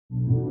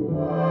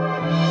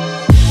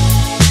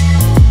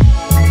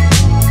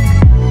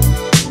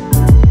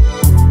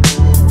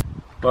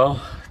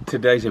Well,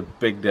 today's a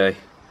big day.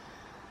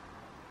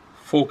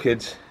 4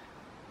 kids,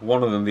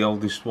 one of them, the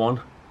oldest one,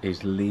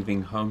 is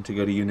leaving home to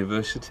go to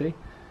university,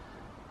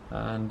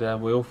 and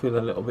we all feel a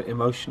little bit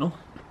emotional.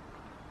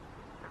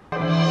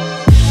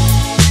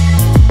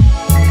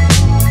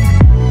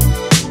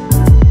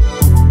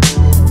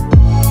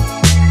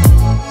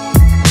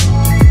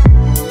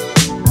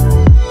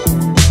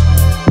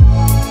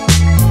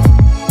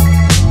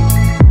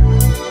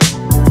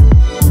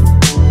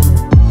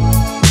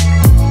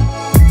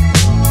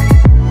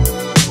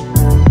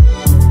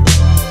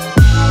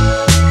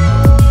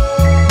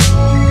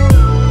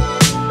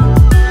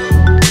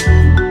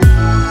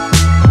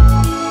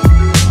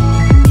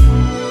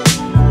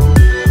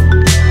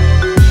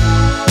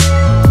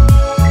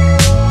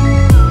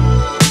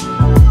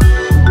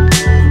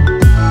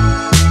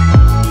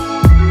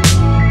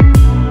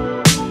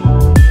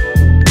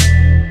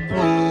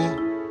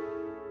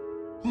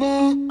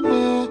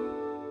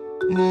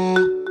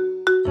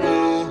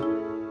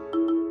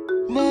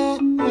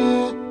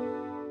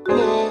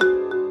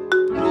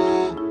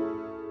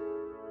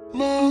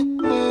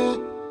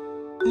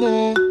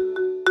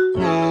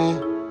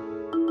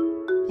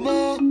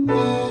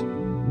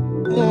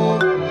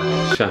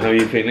 So how are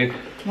you feeling?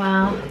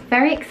 Wow,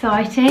 very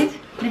excited,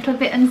 a little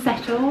bit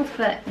unsettled,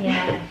 but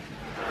yeah,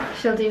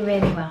 she'll do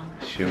really well.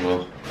 She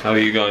will. How are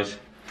you guys?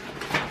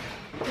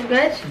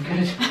 Good?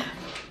 Good.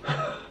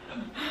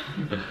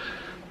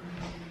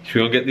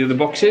 Should we go get the other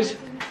boxes?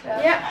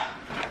 Yeah.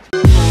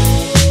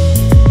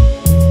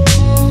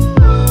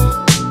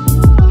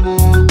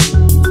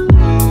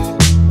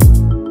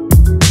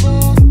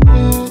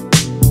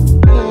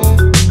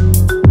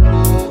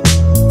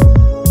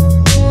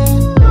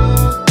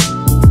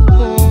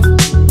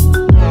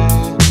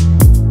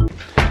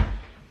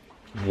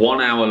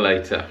 One hour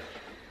later.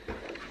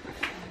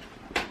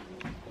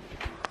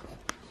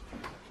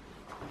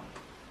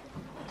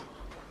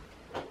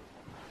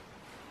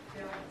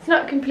 It's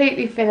not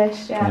completely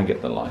finished yet. Let me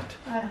get the light.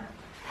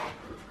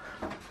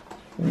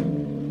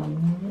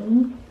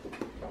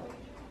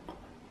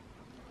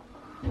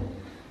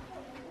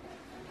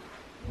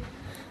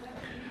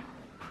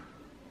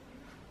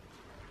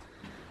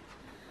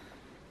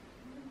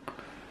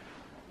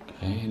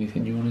 Okay,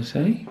 anything you want to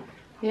say?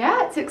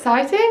 Yeah, it's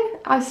exciting.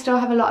 I still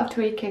have a lot of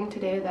tweaking to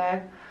do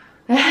though.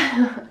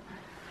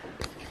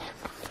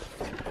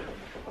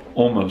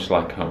 Almost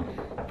like home,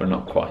 but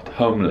not quite.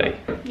 Homely.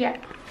 Yeah.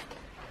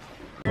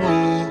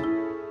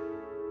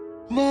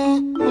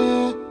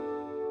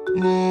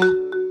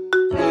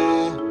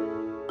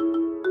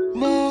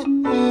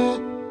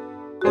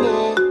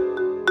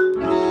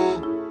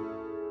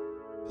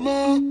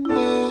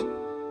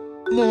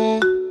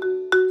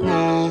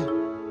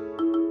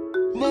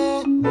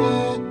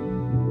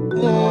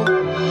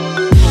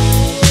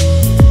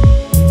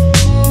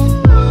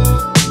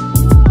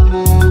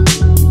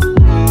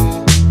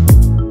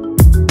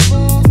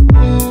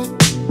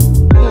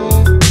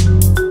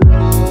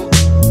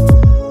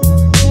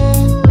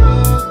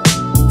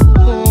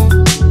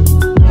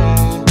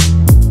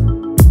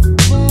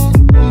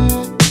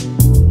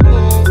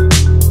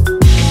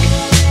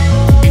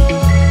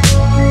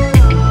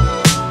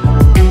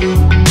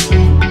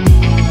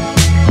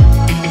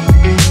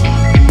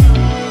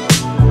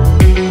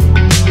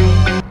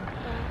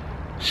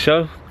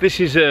 So this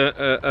is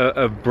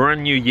a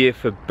brand new year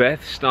for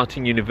Beth,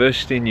 starting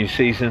university, new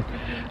season.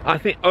 I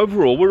think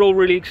overall we're all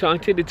really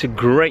excited. It's a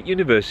great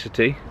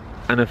university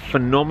and a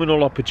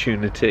phenomenal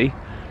opportunity,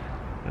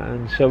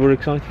 and so we're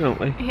excited, aren't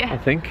we? Yeah. I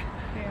think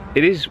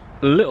it is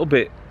a little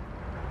bit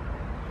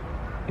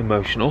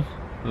emotional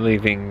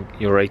leaving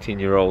your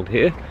 18-year-old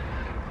here,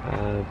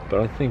 but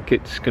I think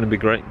it's going to be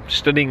great.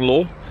 Studying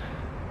law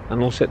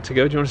and all set to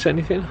go. Do you want to say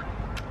anything?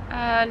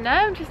 No,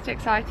 I'm just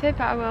excited,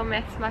 but I will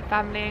miss my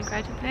family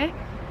incredibly.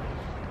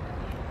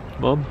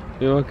 Mom,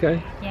 you okay?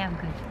 Yeah, I'm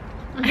good.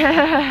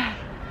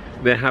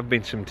 There have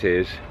been some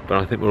tears, but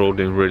I think we're all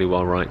doing really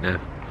well right now.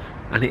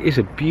 And it is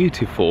a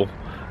beautiful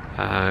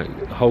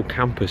whole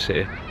campus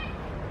here.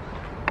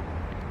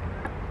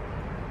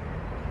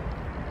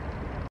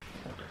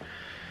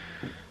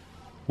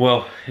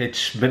 Well,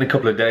 it's been a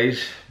couple of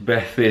days.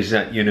 Beth is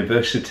at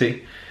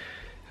university,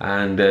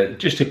 and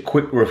just a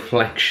quick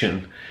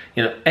reflection.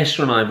 You know,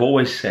 Esther and I have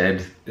always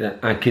said that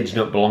our kids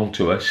don't belong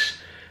to us.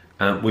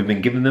 We've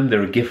been given them,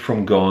 they're a gift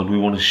from God. We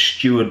want to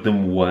steward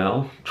them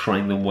well,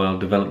 train them well,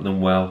 develop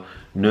them well,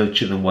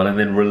 nurture them well, and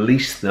then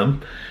release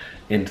them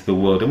into the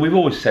world. And we've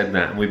always said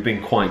that, and we've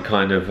been quite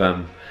kind of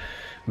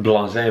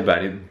blasé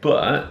about it.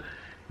 But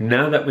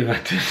now that we've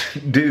had to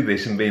do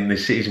this and be in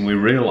this season, we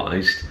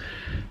realised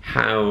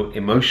how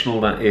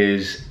emotional that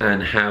is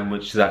and how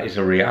much that is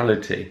a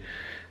reality,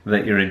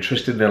 that you're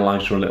entrusted in their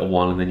lives for a little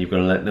while and then you've got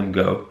to let them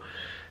go.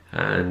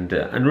 And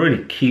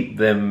really keep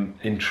them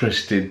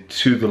entrusted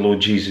to the Lord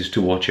Jesus to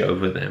watch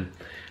over them.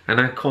 And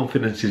our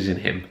confidence is in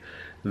Him,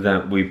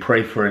 that we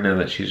pray for her now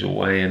that she's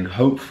away, and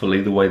hopefully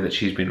the way that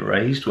she's been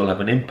raised will have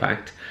an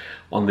impact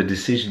on the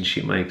decisions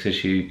she makes as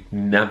she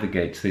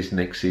navigates this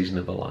next season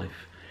of her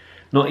life.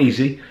 Not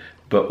easy,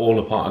 but all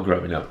a part of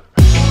growing up.